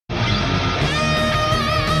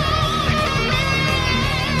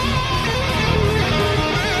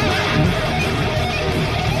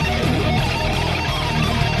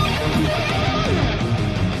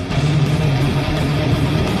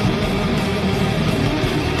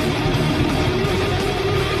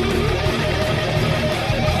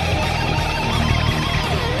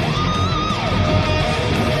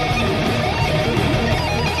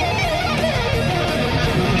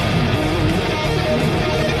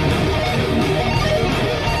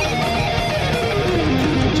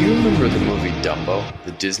Dumbo,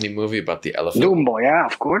 the Disney movie about the elephant. Dumbo, yeah,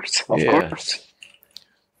 of course. Of course.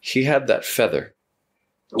 He had that feather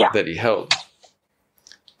that he held.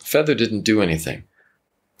 The feather didn't do anything.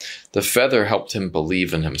 The feather helped him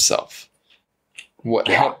believe in himself. What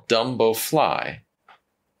helped Dumbo fly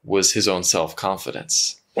was his own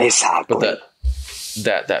self-confidence. Exactly. But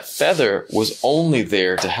that feather was only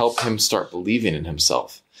there to help him start believing in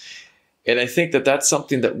himself. And I think that that's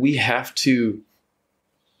something that we have to,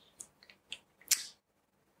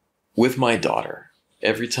 with my daughter,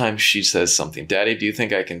 every time she says something, Daddy, do you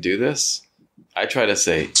think I can do this? I try to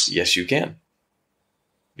say, yes, you can.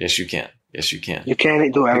 Yes, you can. Yes, you can. You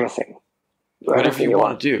can do everything. Whatever you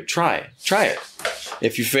want to do, try it. Try it.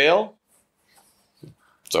 If you fail,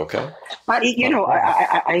 it's okay. But,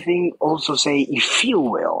 I think also say, if you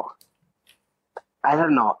will, I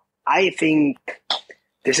don't know. I think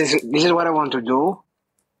this is what I want to do.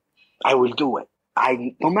 I will do it.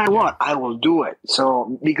 No matter what, I will do it.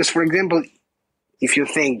 So, because, for example, if you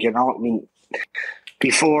think,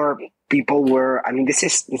 before people were, this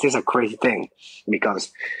is a crazy thing,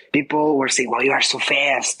 because people were saying, well, you are so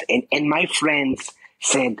fast. And my friends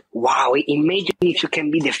said, wow, imagine if you can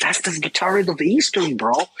be the fastest guitarist of the history,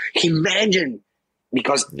 bro. Imagine.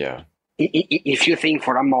 Because if you think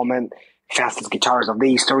for a moment, fastest guitarist of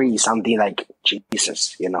the history is something like,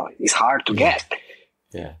 Jesus, it's hard to get.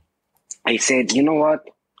 Yeah. I said, you know what?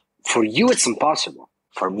 For you, it's impossible.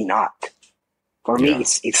 For me, not. For me,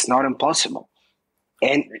 it's not impossible.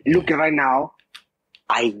 And look, right now,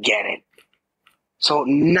 I get it. So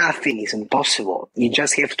nothing is impossible. You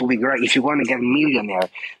just have to figure out, if you want to get a millionaire,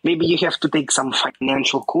 maybe you have to take some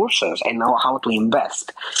financial courses and know how to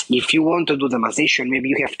invest. If you want to do the musician, maybe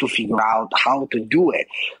you have to figure out how to do it.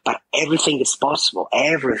 But everything is possible.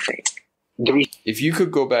 Everything. If you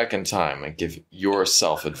could go back in time and give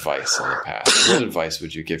yourself advice in the past, what advice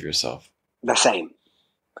would you give yourself? The same.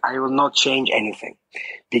 I will not change anything,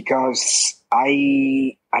 because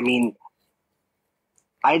I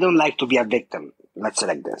don't like to be a victim. Let's say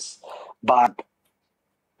like this. But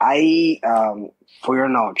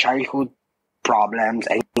for childhood problems,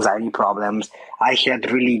 anxiety problems, I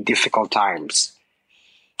had really difficult times.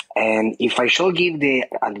 And if I should give the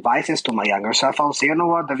advices to my younger self, I'll say, you know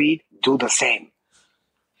what, David, do the same.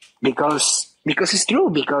 Because it's true.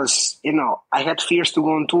 Because, I had fears to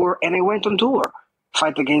go on tour, and I went on tour.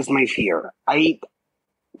 Fight against my fear.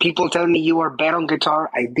 People tell me you are bad on guitar.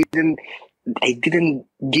 I didn't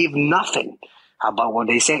give nothing about what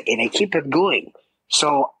they said, and I keep it going.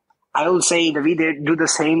 So I will say, David, do the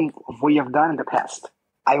same we have done in the past.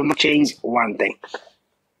 I will not change one thing.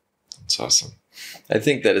 That's awesome. I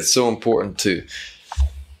think that it's so important to.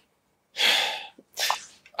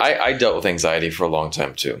 I dealt with anxiety for a long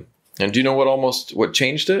time too, and do you know what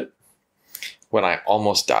changed it? When I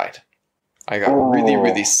almost died. I got really,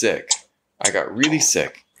 really sick.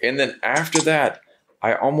 And then after that,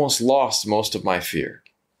 I almost lost most of my fear.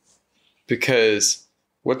 Because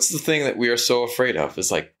what's the thing that we are so afraid of? Is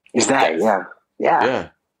that, yeah.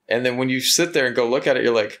 And then when you sit there and go look at it,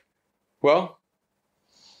 you're like, well,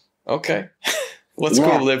 okay, let's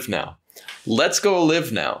go live now. Let's go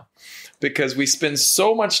live now. Because we spend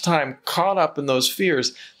so much time caught up in those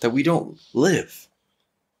fears that we don't live.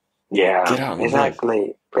 Yeah, get out and exactly.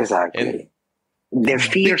 live. Exactly. And the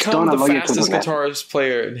fears don't allow you to do that. Become the fastest guitarist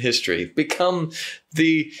player in history. Become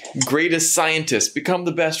the greatest scientist. Become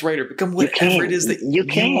the best writer. Become whatever it is that you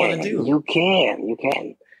want to do.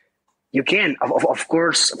 You can. Of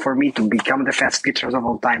course, for me to become the fastest guitarist of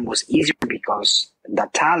all time was easier because the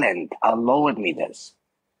talent allowed me this.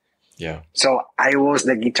 Yeah. So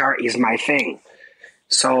the guitar is my thing.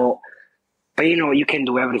 So, but you can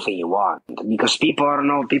do everything you want, because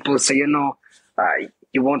people say,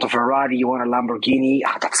 you want a Ferrari, you want a Lamborghini.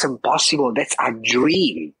 That's impossible. That's a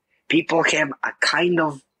dream. People have a kind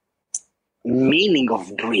of meaning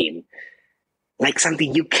of dream, like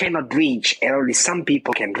something you cannot reach, and only some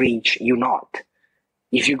people can reach, you not.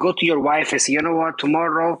 If you go to your wife and say, you know what,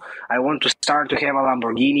 tomorrow I want to start to have a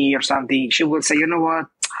Lamborghini or something, she will say, you know what,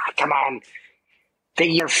 come on,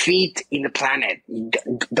 take your feet in the planet.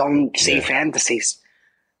 Don't say fantasies.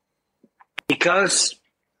 Because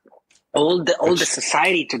all the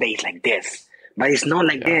society today is like this, but it's not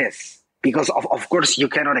like this. Because of course you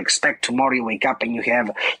cannot expect tomorrow you wake up and you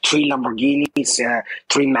have 3 Lamborghinis,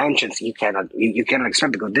 3 mansions. You cannot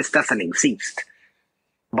expect, because this doesn't exist.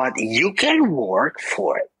 But you can work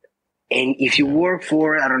for it. And if you work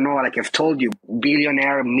for, I don't know, like I've told you,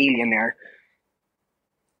 billionaire, millionaire,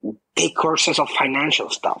 take courses of financial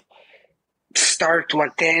stuff. start to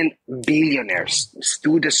attend billionaires,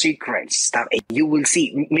 do the secrets stuff, and you will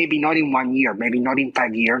see, maybe not in 1 year, maybe not in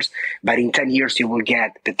 5 years, but in 10 years you will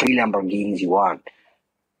get the 3 Lamborghinis you want.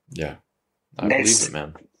 Yeah, I believe it,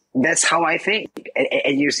 man. That's how I think.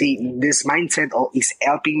 And you see, this mindset is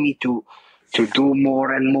helping me to do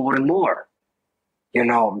more and more and more,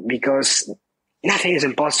 because nothing is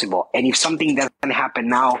impossible. And if something doesn't happen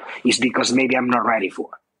now, it's because maybe I'm not ready for.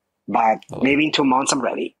 But maybe in 2 months I'm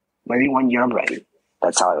ready. Maybe 1 year I'm ready.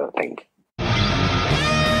 That's how I think.